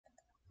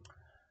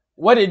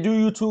What it do,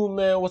 YouTube,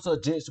 man? What's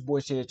up, gents? Your boy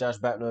Shehatesjosh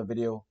back in another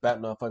video, back in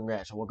another fucking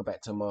reaction. Welcome back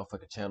to the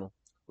motherfucking channel.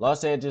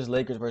 Los Angeles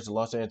Lakers versus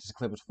Los Angeles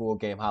Clippers full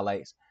game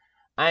highlights.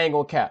 I ain't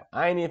gonna cap.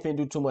 I ain't even finna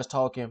do too much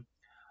talking.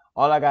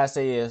 All I gotta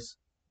say is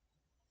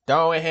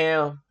Darwin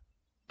Ham,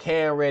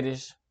 Cam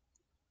Reddish,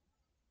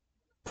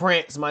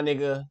 Prince, my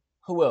nigga.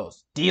 Who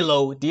else?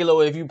 D-Lo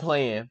if you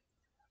playing.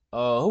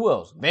 Who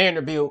else?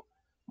 Vanderbilt.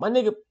 My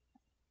nigga,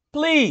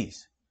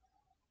 please.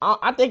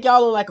 I think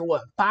y'all on like a,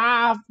 what,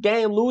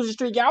 5-game losing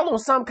streak? Y'all on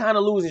some kind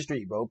of losing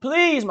streak, bro.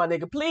 Please, my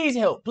nigga. Please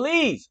help.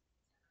 Please.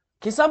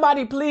 Can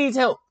somebody please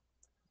help?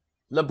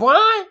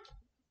 LeBron,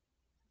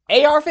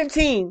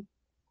 AR-15,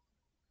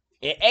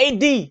 and AD,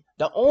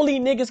 the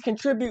only niggas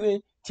contributing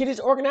to this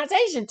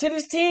organization, to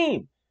this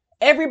team.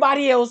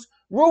 Everybody else,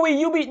 Rui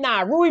be hooping.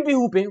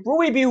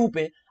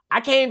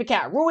 I can't even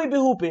count. Rui be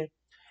hooping.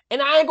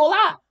 And I ain't gonna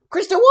lie.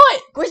 Christian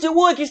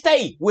Wood can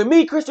stay. With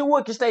me, Christian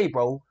Wood can stay,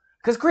 bro.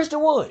 Cause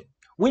Christian Wood.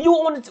 When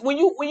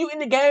you in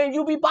the game,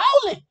 you be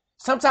balling.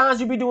 Sometimes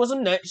you be doing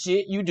some nut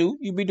shit. You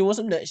be doing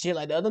some nut shit.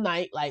 Like the other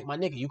night, like my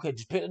nigga, you could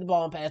just pick up the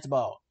ball and pass the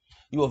ball.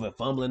 You over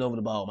fumbling over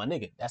the ball, my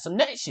nigga. That's some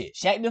nut shit.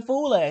 Shaq the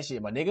fool ass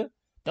shit, my nigga.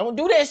 Don't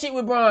do that shit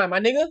with Brian,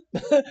 my nigga.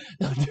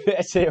 Don't do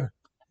that shit.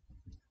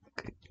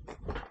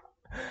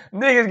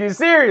 Niggas get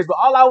serious, but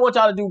all I want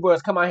y'all to do, bro,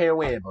 is come out here and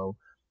win, bro.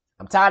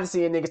 I'm tired of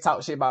seeing niggas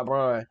talk shit about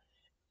Brian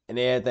and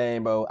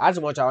everything, bro. I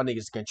just want y'all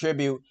niggas to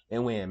contribute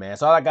and win, man.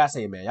 So all I gotta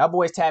say, man. Y'all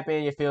boys tap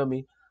in, you feel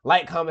me?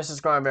 Like, comment,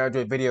 subscribe, man. Do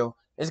a video.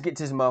 Let's get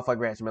to this motherfucking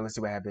reaction, man. Let's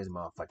see what happens in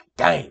this motherfucking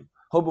game.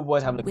 Hope you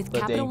boys having a good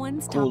day.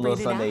 Cool little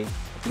Sunday.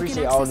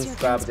 Appreciate all the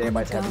subscribers,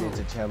 everybody tapping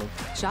into the channel.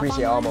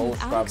 Appreciate all my old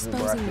subscribers as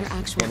well. Your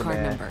actual card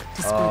number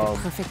to score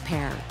the perfect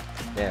pair.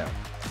 Yeah.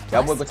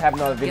 Y'all boys go tapping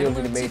all the videos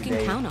we made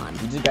today.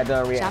 We just got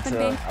done reacting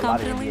to a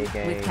lot of NBA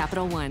games. With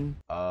Capital One.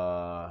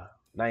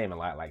 Not even a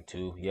lot, like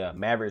 2. Yeah,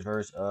 Mavericks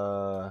versus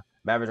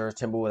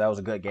Timberwolves. That was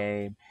a good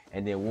game.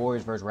 And then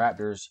Warriors versus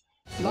Raptors.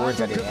 The Warriors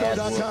got their ass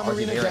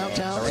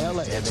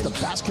whooped. It's the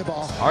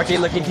basketball. RJ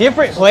looking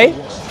different, boy.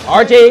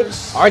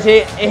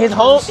 RJ in his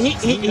home. He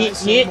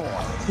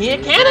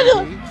in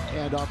Canada.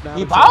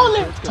 He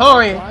balling.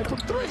 Torian.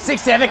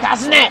 6'7",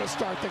 Castanet.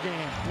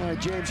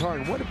 James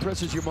Harden. What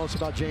impresses you most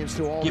about James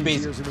through all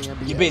these years in the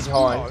NBA? Get busy,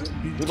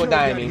 Harden. We gonna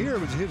die me.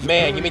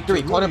 Man, give me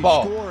 3. Corner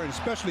ball.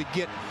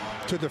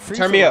 To the free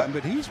Turn me up.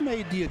 But he's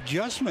made the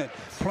adjustment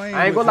playing.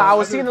 I ain't gonna lie, I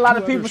was seeing a lot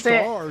of people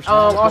saying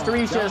Austin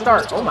Reeves shouldn't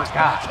start. Oh my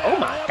god.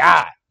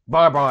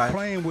 Bon.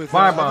 Shit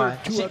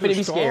finna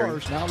be scary.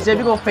 Said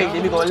we gonna fake,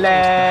 then we gonna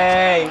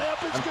lay.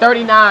 I'm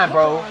 39,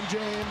 bro.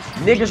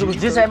 Niggas was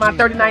just at my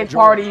 39th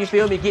party, you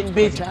feel me? Getting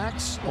busy.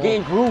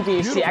 Getting groovy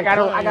and shit. I got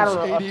on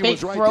a fake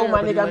throw,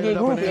 my nigga. I'm getting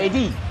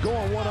groovy.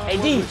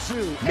 AD.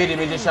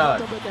 Mid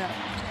Shot.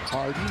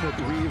 Harden with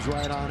Reeves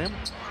right on him.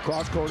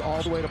 Cross court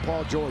all the way to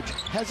Paul George.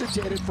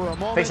 Hesitated for a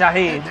moment. Fake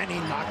Shaheen. And then he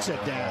knocks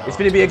it down. It's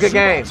gonna be a good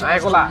game. I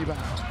ain't gonna lie.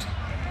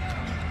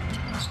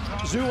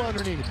 Zoo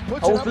underneath.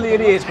 Hopefully it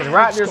is, because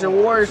Raptors and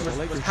Warriors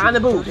was kind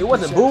of boost. It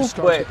wasn't boost,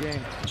 but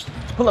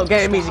pull up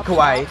game easy,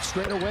 Kawhi.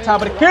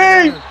 Top of the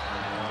king.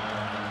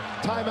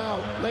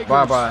 Timeout.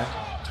 Brian.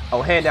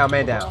 Oh, hand down,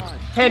 man down.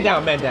 Hand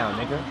down, man down,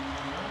 nigga.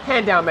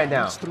 Hand down, man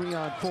down.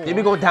 Then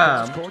we go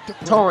dime.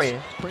 Torian.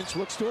 Prince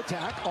looks to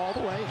attack all the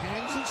way,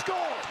 hangs and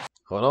scores.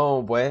 Hold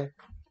on, boy.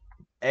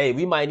 Hey,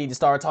 we might need to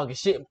start talking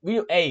shit. We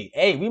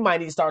might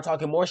need to start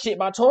talking more shit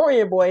about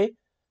Torian, boy.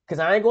 Cause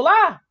I ain't gonna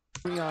lie.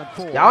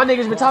 Y'all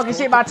niggas been talking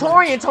shit about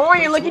Torian.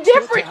 Torian looking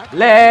different.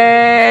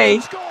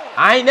 Lay.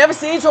 I ain't never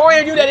seen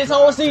Torian do that this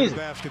whole season.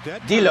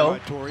 D-Lo.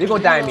 They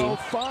gonna die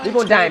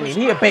me.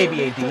 He a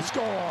baby AD.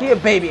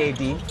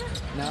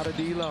 Now to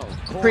D-Lo.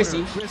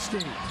 Chrissy.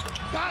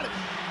 Got it.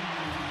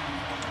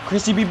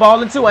 Chrissy be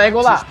balling too, I ain't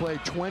gonna lie. Played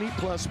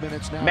 20+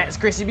 minutes now. Max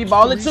Chrissy be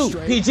balling too.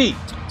 PG.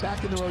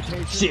 Back in the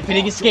rotation. Shit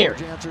finna get scary.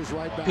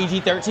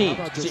 PG-13.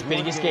 Shit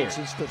finna get scary.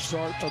 Since the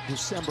start of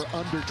December,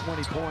 under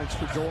 20 points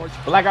for George.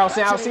 But like I was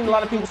saying, I've seen a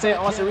lot of people saying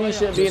Austin Reeves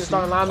shouldn't be in the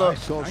starting lineup.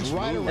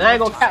 And I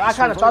ain't gonna cap. I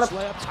kind of thought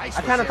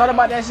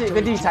about that shit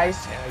with these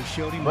Tice.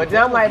 But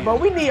then I'm like, bro,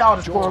 we need all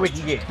the scoring we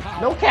can get.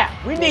 No cap.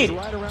 We need it.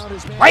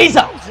 Raise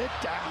up.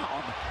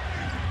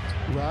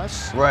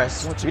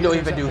 Russ, you know what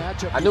he finna do.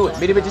 I knew it.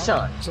 Midi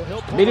Deshaun.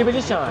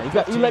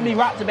 You let me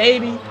rock the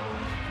baby.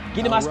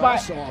 Get in my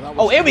spot.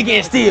 Oh, and we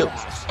getting steals.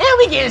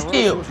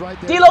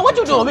 D-Lo, what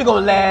you doing? We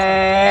gonna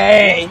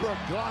lay.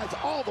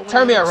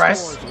 Turn me a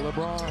Russ.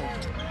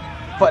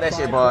 Fuck that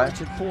shit,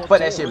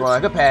 bro.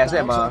 Good pass,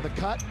 that man.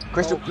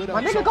 Christian,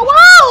 my nigga, go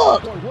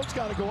out. Wood's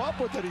got to go up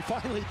with it. He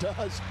finally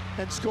does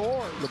and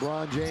scores.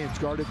 LeBron James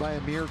guarded by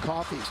Amir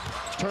Coffey.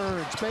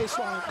 Turns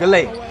baseline. Good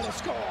late.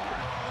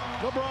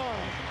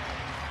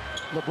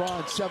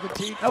 LeBron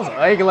 17. That was an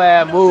ugly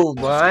ass move,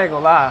 bro. I ain't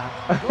gonna lie.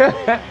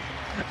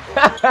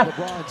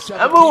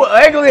 That move was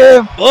ugly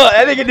as fuck.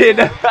 That nigga did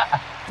that.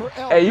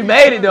 Hey, you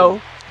made it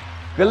though.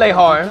 Good lay,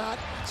 Harden.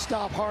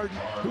 stop Harden,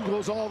 who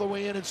goes all the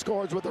way in and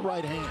scores with the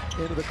right hand.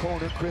 Into the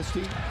corner,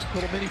 Christie.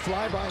 Little mini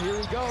flyby. Here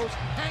he goes.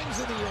 Hangs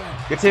in the air.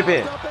 Good tip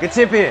in. Good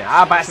tip in.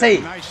 I about to say.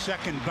 Nice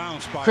second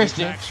bounce by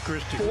Christian. Max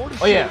Christie.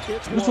 Oh yeah.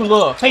 You too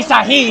low. Face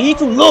out here. He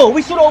too low.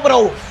 We shoot over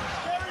those.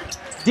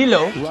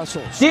 D-Lo.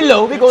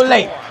 D-Lo. We go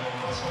late.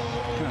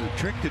 Kind of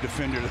tricked the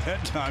defender at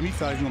that time. He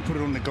thought he was going to put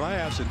it on the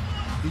glass, and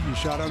he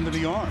just shot under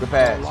the arm. Good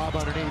pass.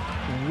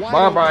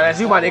 Brian, that's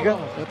you, my nigga.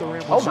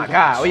 Oh my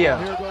God. Oh yeah.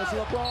 Here goes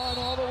LeBron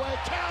all the way.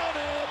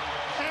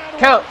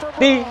 Count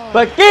the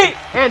bucket,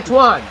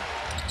 Antoine.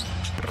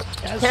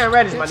 Can't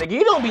Reddish, my nigga.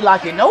 You don't be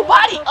locking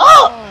nobody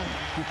up.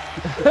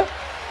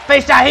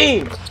 Face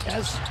Shaheem.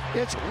 As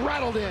it's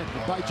rattled in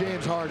by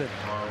James Harden.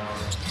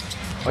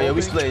 Oh yeah,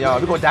 we split, y'all.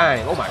 We go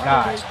dying. Oh my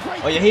God.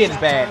 Oh your head is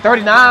bad.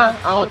 39? I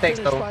don't think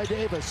so. I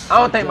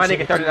don't think my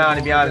nigga 39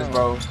 to be honest,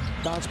 bro.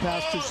 Bounce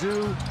pass to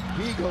Zoo.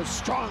 He goes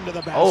strong to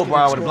the basket. Oh,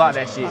 Brian would have blocked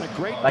that shit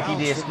like he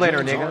did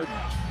Splinter, nigga.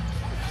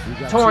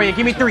 Torian,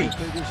 give me 3.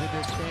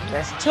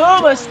 That's too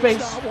much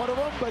space.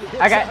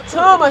 I got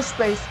too much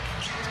space.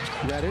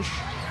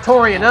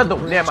 Torian, another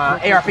one. Never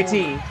mind.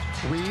 AR-15.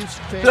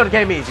 Blow the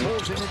game easy.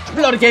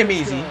 Blow the game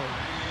easy.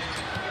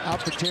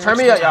 Turn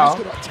me up, y'all.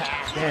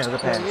 Damn, good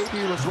pass.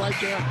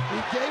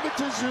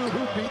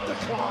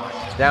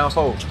 Down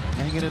 4.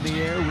 Hanging in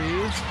the air,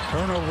 Reeves.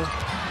 Turnover.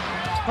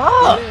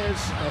 Oh. It is.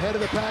 Ahead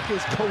of the pack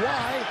is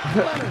Kawhi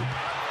Leonard.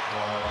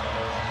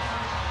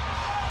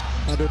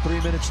 Under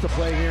 3 minutes to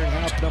play here in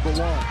half number 1.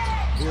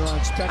 Here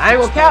on Spectrum. I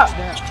ain't gonna count.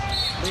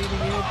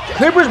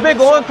 Clippers been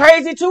going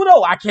crazy too,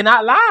 though. I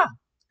cannot lie.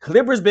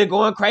 Clippers been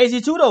going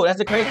crazy too, though. That's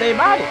the crazy thing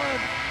about it.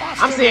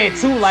 I'm saying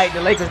too, like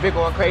the Lakers been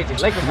going crazy.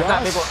 Lakers have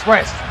not been going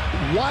pressed.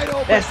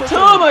 That's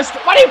too much.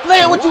 Why they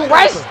playing with you,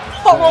 Rice?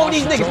 Fuck wrong with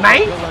these niggas,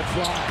 man?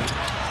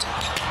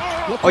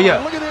 Oh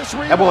yeah,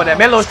 that boy on that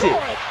mellow shit.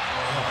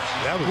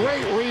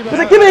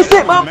 Give me that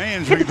shit, mom.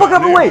 Get the fuck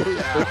out of the way.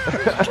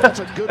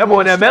 That boy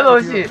on that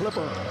mellow shit. Fuck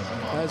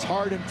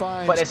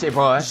that shit,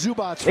 bro.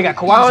 They got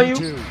Kawhi on you?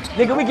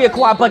 Nigga, we get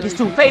Kawhi buckets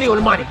too. Fade on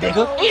the money,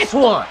 nigga.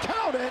 Antoine.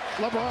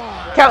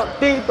 Count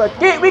the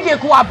bucket. We get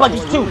Kawhi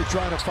buckets too.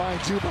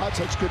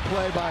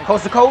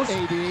 Coast to coast?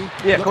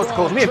 Yeah, coast to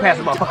coast. We ain't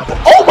passing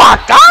motherfucker. Oh my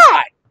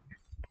God!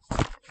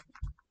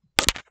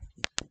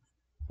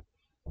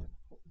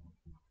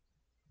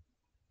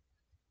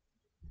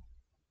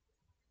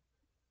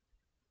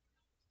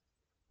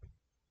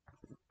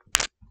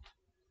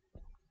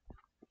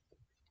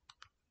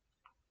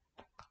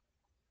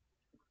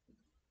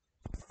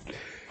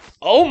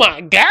 Oh my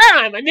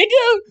God, my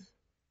nigga.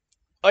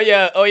 Oh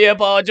yeah,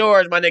 Paul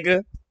George, my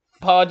nigga.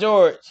 Paul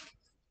George.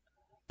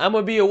 I'm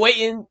gonna be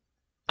awaiting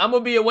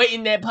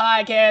that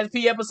podcast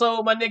P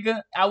episode, my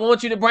nigga. I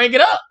want you to bring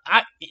it up.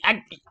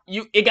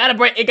 It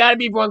gotta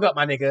be brought up,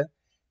 my nigga.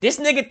 This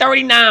nigga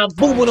 39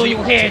 booming on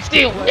your hand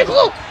still,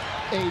 nigga.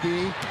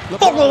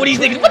 Fuck wrong with these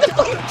niggas. What the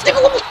fuck,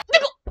 nigga?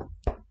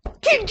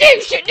 King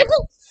James shit, nigga.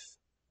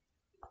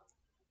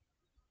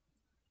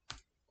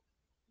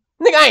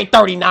 Nigga, I ain't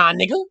 39,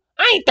 nigga.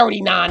 I ain't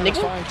 39,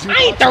 nigga.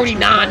 I ain't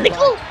 39,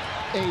 nigga.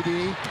 AD,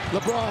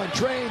 LeBron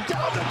drained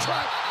down the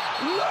track.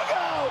 Look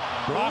out!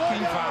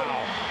 Blocking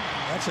foul.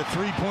 That's a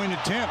 3-point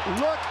attempt.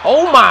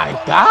 Oh my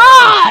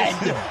God!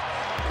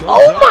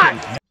 Oh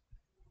my!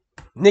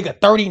 Nigga,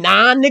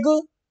 39,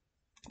 nigga.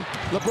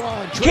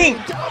 LeBron King,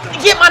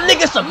 get my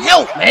nigga some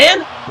help,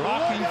 man.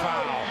 Blocking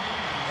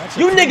foul.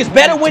 You niggas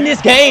better win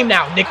this game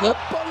now, nigga.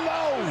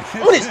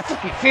 On his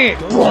fucking head,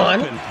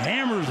 Bron.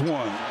 Hammers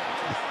one.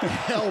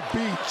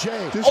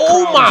 LBJ.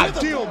 Oh my!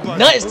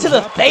 Nuts to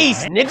the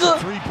face, nigga.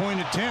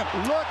 3-point attempt.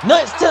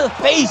 Nuts to the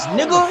face,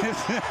 nigga.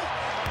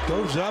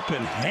 Goes up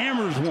and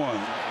hammers one.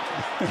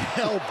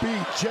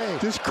 LBJ.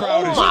 This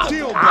crowd Oh is my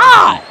still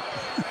God!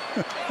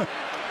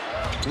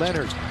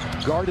 Leonard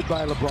guarded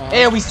by LeBron.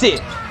 And we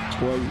sit.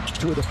 Boy,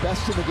 2 of the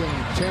best in the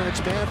game. Terrence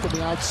Mann from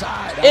the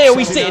outside. And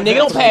we sit, nigga.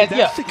 Don't pass.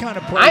 Yeah. Kind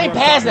of I ain't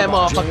passing that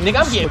motherfucker,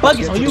 nigga. I'm getting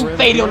buckets on you.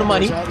 Fading on the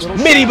money.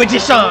 Midi with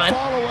Deshaun.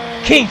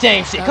 King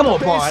James shit. Come on,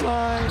 Bron.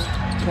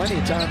 Plenty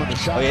of time on the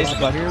shot. Oh, yeah, it's a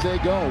bucket. Here they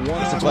go.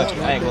 It's a bucket.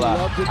 I ain't gonna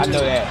lie. I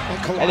know that.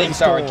 I think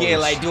started again,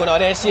 like doing all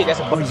that shit. That's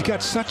a bucket. He's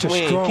got such a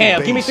Win. strong Cam,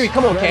 base. give me 3.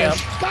 Come on, Cam.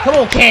 Come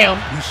on, Cam.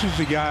 This is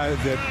the guy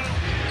that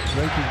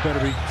Lakers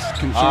better be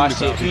concerned Oh about.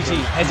 shit, PG.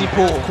 As he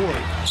pulled.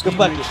 Good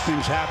bucket.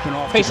 Things happen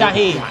off Face the shot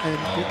dribble. here.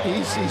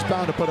 And he's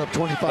bound to put up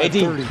 25, AD.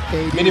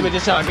 30. Midi with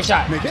Deshaun. Good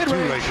shot. Make it 2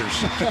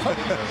 Lakers.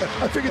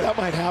 I figured that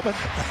might happen.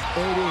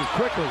 AD,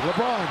 quickly,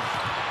 LeBron.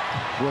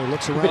 Boy,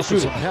 looks around for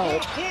shoot some it.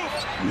 help.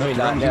 No, he's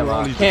not that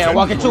right. Cam,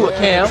 walk into it,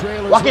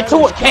 Cam. Walk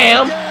into it,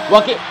 Cam.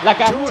 Walk it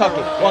like I tuck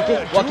it.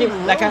 Walk it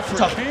like I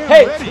tuck it.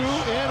 Hey!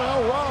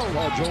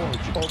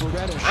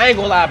 I ain't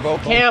gonna lie, bro.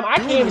 Cam, I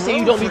can't even say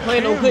you don't be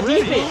playing no good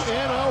defense.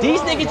 These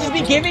niggas just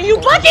be giving you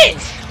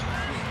buckets.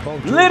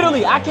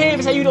 Literally, I can't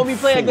even say you don't be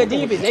playing good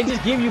defense. They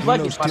just give you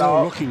buckets, my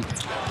dog.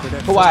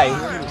 Hawaii.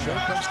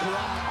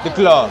 The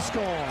glove.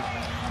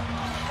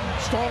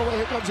 Stall away,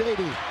 here comes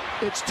AD.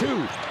 It's 2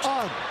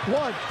 on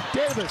 1.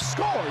 Davis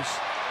scores.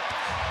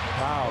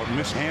 Wow,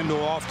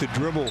 mishandle off the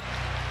dribble.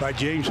 by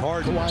James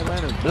Harden. Kawhi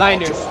Leonard.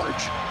 Blinders.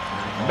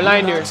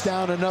 Blinders. Knocks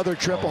down another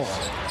triple.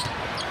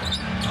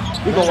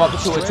 We gonna walk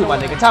into it too, my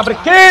nigga. Top of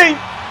the key.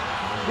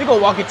 We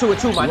gonna walk into it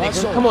too, my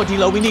nigga. Come on,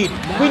 D-Lo. We need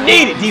it. We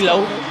need it,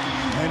 D-Lo.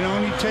 And it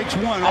only takes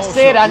one. I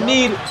said I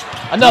need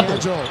another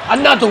one.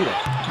 Another one.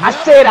 I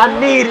said I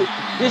need it.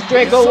 This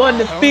Draco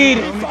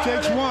undefeated. It only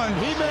takes one.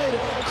 He made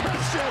it.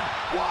 Christian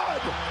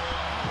Wood.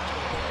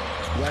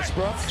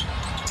 Westbrook.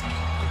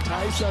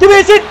 Tyson. Give me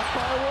a shit.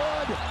 By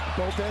Wood.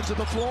 Both ends of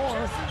the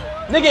floor.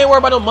 Nigga ain't worried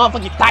about no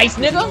motherfucking dice,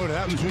 You know nigga. what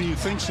happens when you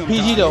think sometimes.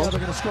 PG though. They're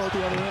gonna score at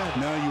the other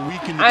end. Now you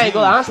weaken the I ain't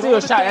gonna lie. I'm team. still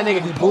shot that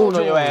nigga just boomed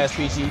on your ass,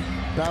 PG.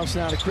 Bounce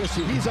now to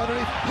Christie. He's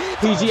underneath.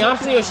 PG, I'm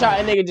still shot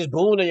that nigga just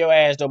boomed on your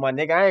ass though, my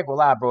nigga. I ain't gonna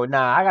lie, bro.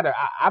 Nah,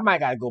 I might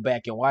gotta go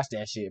back and watch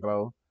that shit,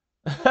 bro.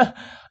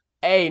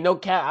 Hey, no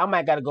cap. I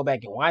might gotta go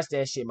back and watch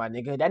that shit, my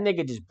nigga. That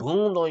nigga just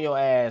boomed on your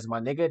ass, my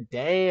nigga.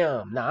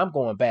 Damn. Nah, I'm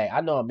going back.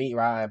 I know I'm meat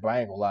Ryan, but I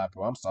ain't gonna lie,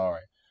 bro. I'm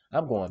sorry.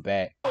 I'm going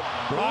back.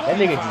 That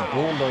nigga just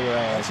boomed on your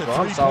ass, bro.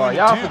 I'm sorry.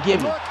 Y'all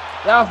forgive me.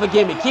 Y'all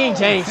forgive me. King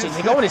James shit,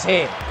 nigga. On his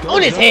head.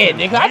 On his head,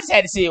 nigga. I just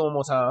had to see it one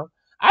more time.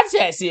 I just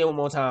had to see it one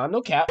more time.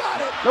 No cap.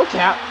 No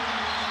cap.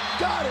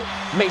 Got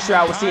it. Make sure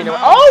I was seeing it.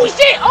 Oh,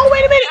 shit. Oh,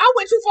 wait a minute. I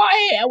went too far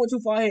ahead. I went too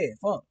far ahead.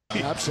 Fuck.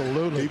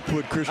 Absolutely. They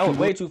put I Christian was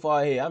way too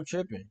far ahead. I'm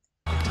tripping.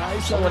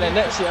 Tyson. I'm on that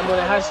nut shit. I'm on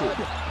that hot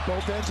shit.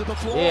 Both ends of the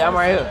floor. Yeah, I'm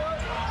right here.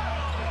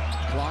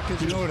 Clock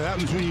is You know what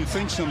happens when you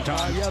think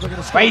sometimes. yeah, they're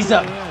gonna score Raise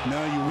at up. the other end.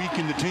 Now you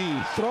weaken the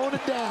team. Throwing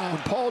it down.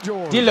 Paul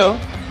George. D-Lo.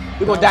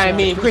 We gonna die in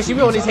me and Chrissy.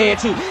 We on his head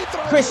too.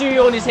 Chrissy, we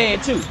on his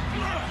head too.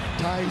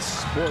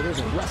 Tice. Boy, there's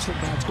a wrestling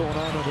match going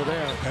on over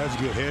there. That's a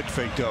good head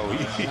fake though.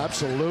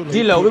 Absolutely.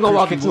 D-Lo, we gonna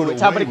walk Christian into Wood it.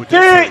 Top of away the with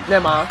that key.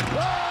 Never mind.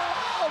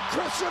 Oh,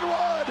 Christian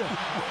Wood.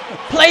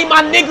 Play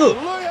my nigga. Look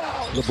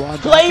out. LeBron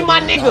Play Jackson my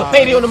in nigga. the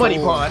Payday on the money,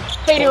 forward. Bron.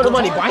 Payday on the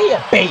money, Bron. He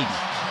a baby.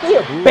 He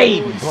a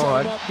baby,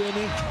 Bron. Sign up,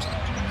 Benny.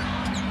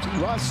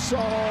 Russell.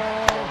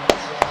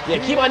 Yeah,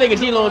 keep my nigga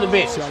D-Lo on the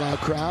bench. Sellout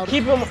crowd.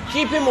 Keep him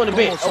on the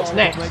bench. Almost all Oh, of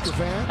snap. them Laker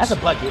fans. That's a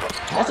bucket.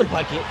 That's a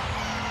bucket.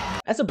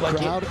 That's a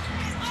bucket. Crowd.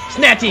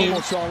 Snap team.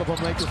 Almost all of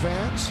them Laker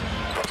fans.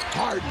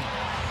 Harden.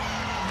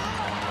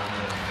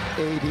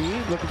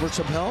 AD looking for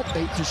some help.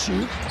 8 to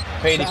shoot.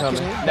 Payday Back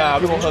coming. in. Nah,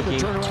 we gonna hook The him.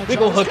 turnaround We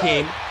gonna shot. hook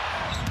him.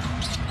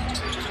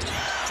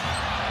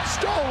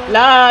 Stolen.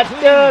 Locked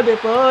Clean. up, they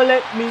won't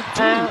let me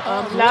out.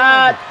 I'm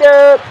locked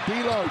up.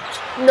 D-Lo.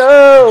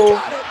 No,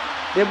 Got it.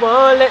 they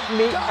won't let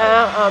me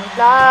out. I'm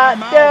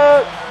locked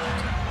up.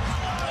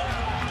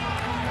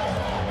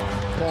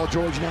 Paul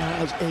George now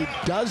has a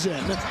dozen.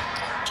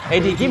 Hey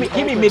D, give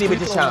me midi with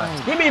this time.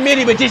 Give me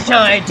midi with this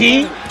time,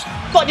 D.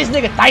 Fuck this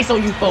nigga dice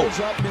on you folks.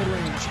 Goes up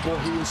mid-range. Boy,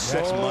 he is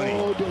That's so money.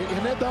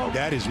 Isn't it though?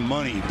 That is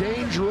money.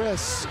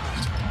 Dangerous.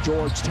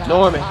 Georgetown.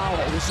 Norman.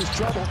 Powell. This is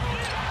trouble.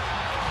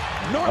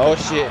 Norman Oh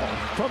shit. Powell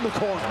from the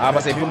corner. I was about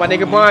to say, put my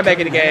nigga Brian back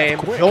in the game.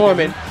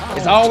 Norman.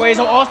 It's always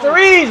on Austin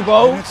Reeves, And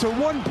bro. it's a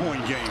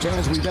 1-point game.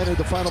 Fans, we've entered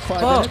the final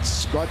 5 Fuck.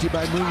 minutes. Brought to you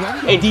by Moon Young.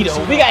 Hey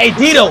Dito, we got a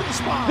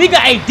Dito. We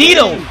got a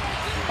Dito.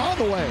 On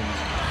the way.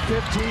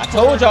 15. I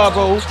told y'all,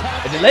 bro.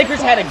 If the Lakers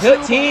had a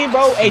good team,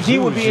 bro, AD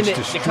would be in the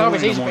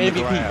conversation for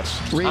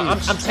MVP.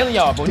 I'm telling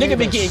y'all, bro. Nigga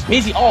been getting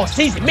busy all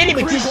season. Mini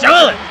with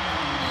Deshaun.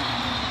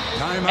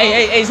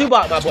 Hey,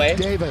 Zubac, my boy.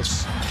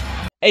 Davis.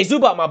 Hey,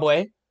 Zubac, my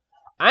boy.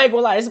 I ain't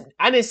gonna lie.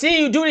 I done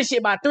seen you do this shit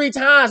about 3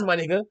 times, my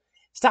nigga.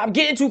 Stop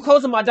getting too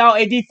close to my dog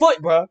AD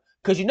foot, bro.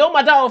 Cause you know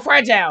my dog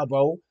fragile,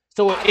 bro.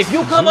 So if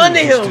you come under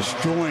him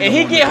and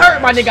he get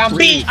hurt, my nigga,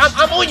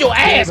 I'm on your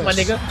ass, my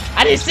nigga.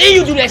 I didn't see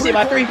you do that shit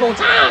about 3-4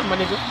 times, my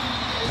nigga.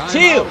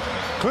 Chill.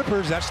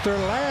 Clippers, that's their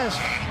last.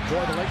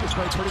 Boy, the Lakers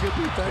play pretty good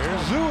defense.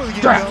 There's Zoo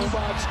again. Draft. though.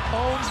 Bucks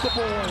owns the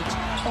boards.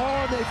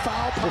 Oh, they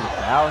foul Powell.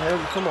 Foul him?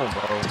 Come on,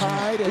 bro.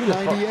 Tied at Who the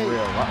fuck for 98.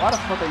 real? Why the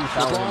fuck are you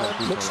fouling him?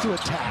 LeBron looks to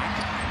attack.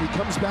 He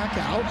comes back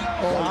out.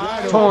 Oh,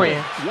 wide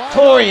Torian. open. Wide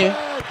Torian.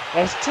 open.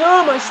 That's too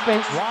much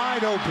space.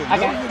 Wide open. I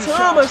Those got are the too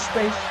shots much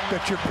space.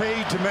 that you're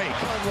paid to make.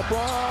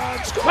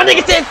 LeBron scores. My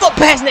nigga said fuck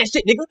passing that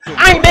shit, nigga.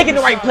 I ain't making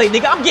the right play,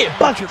 nigga. I'm getting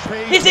buckets.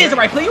 This is the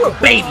right play. You a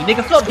baby,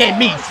 nigga. Fuck that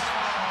me.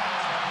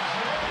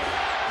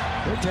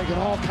 They're taking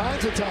all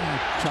kinds of time.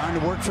 Trying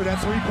to work for that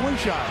 3-point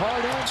shot.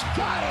 Harden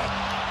got it.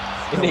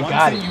 And they One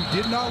got thing it. you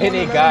did not And wanna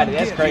they let got him it.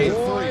 That's get crazy. is a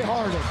Boy, three.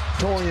 Harden.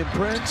 Torian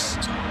Prince.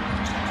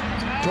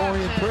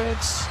 Torian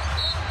Prince.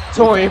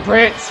 Torian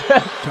Prince.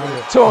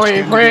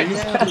 Torian Prince.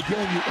 Yeah, but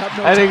again, you have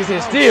no That nigga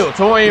said steal.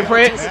 Torian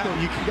Prince.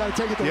 You got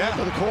to take it the Yeah, length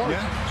of the court.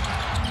 yeah.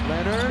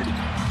 Leonard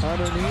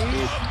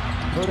underneath.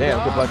 Put it Damn,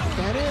 up good bucket.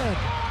 and in.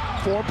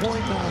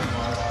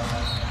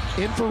 4.9.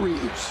 In for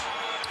Reeves.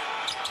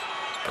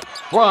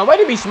 Bron, way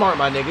to be smart,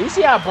 my nigga. You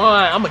see how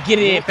Bron, I'm gonna get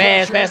it in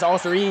fast, past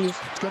Austin Reeves.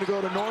 It's going to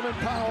go to Norman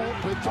Powell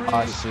with 3.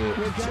 Oh, shit.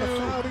 With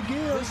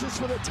 2. This is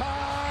for the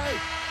tie.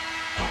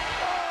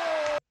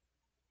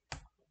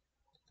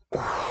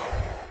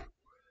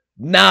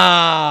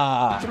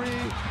 Nah. 3.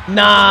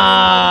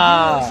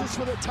 Nah. This is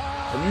for the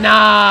tie.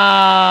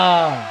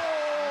 Nah.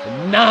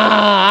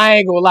 Nah. I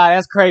ain't gonna lie.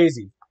 That's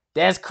crazy.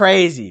 That's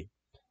crazy.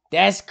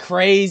 That's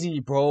crazy,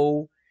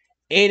 bro.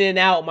 In and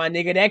out, my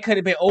nigga. That could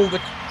have been over.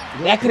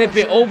 That could have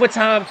been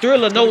overtime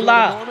thriller, no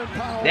lie.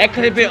 That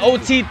could have been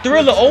OT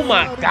thriller. Oh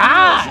my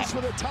God.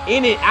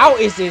 In and out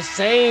is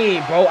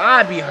insane, bro.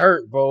 I'd be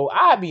hurt, bro.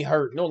 I'd be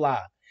hurt, no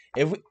lie.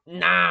 If we,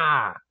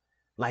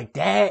 like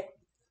that.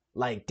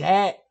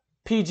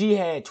 PG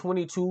had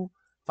 22,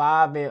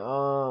 5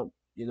 and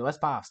that's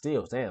 5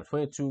 steals. Damn,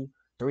 22,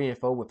 3 and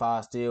 4 with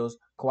 5 steals.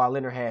 Kawhi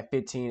Leonard had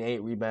 15,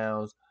 8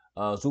 rebounds.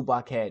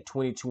 Zubac had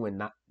 22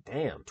 and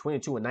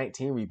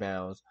 19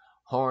 rebounds.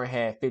 Horn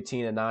had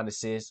 15 and 9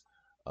 assists.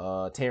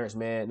 Terrence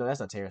Mann. No, that's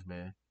not Terrence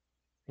Mann.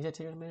 Is that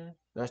Terrence Mann?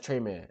 No, that's Trey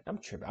Mann. I'm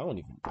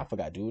tripping. I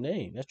forgot dude's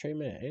name. That's Trey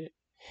Mann, ain't it?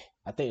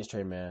 I think it's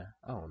Trey Mann.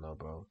 I don't know,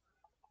 bro.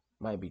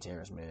 Might be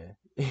Terrence Mann.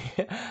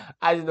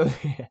 I just know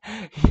he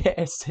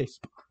had 6.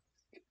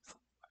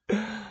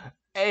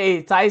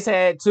 Hey, Tice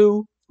had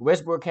 2.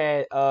 Westbrook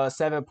had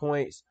 7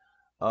 points.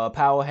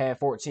 Powell had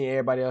 14.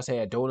 Everybody else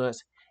had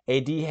donuts.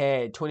 AD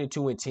had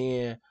 22 and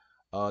 10.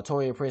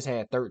 Torian Prince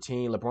had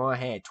 13. LeBron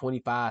had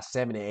 25,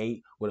 7 and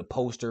 8 with a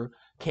poster.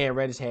 Cam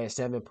Reddish had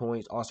 7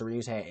 points. Austin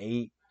Reeves had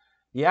 8.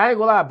 Yeah, I ain't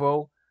gonna lie,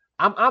 bro.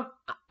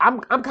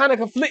 I'm kind of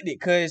conflicted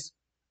because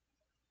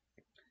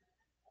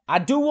I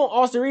do want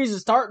Austin Reeves to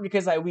start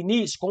because like we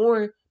need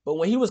scoring. But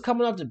when he was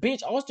coming off the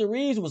bench, Austin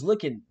Reeves was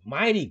looking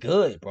mighty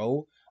good,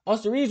 bro.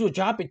 Austin Reeves was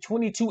dropping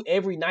 22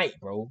 every night,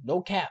 bro.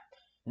 No cap.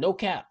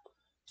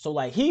 So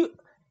like I'm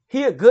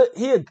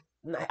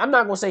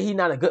not gonna say he's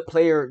not a good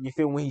player, you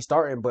feel me, when he's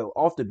starting, but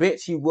off the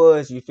bench he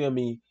was, you feel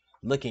me,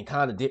 looking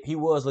kind of he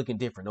was looking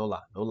different, no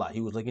lie. He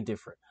was looking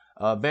different.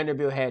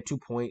 Vanderbilt had 2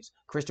 points.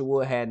 Christian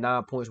Wood had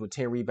 9 points with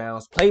 10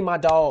 rebounds. Play my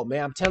dog,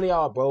 man. I'm telling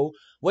y'all, bro.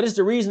 What is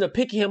the reason of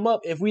picking him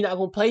up if we not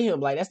gonna play him?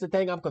 Like, that's the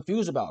thing I'm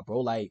confused about,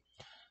 bro. Like,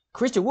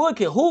 Christian Wood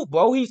can hoop,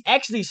 bro. He's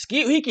actually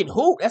skilled. He can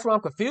hoop. That's why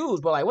I'm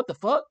confused, bro. Like, what the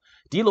fuck?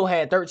 D'Lo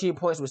had 13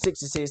 points with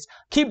 6 assists.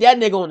 Keep that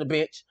nigga on the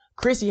bench.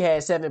 Chrissy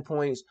had 7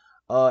 points.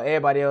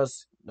 Everybody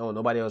else,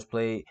 nobody else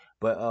played.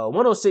 But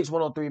 106,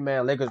 103,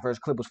 man. Lakers versus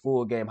Clippers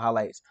full game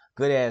highlights.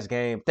 Good ass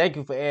game. Thank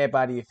you for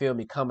everybody, you feel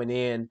me, coming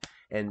in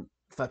and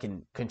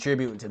fucking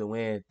contributing to the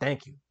win.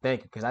 Thank you.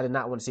 Because I did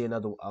not want to see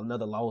another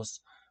loss.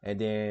 And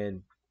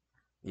then,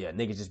 yeah,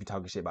 niggas just be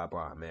talking shit about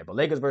Brian, man. But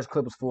Lakers versus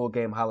Clippers full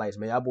game highlights,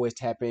 man. Y'all boys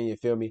tap in, you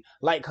feel me?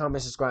 Like,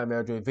 comment, subscribe,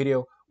 man. Enjoy the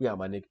video. We out,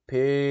 my nigga.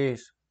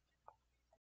 Peace.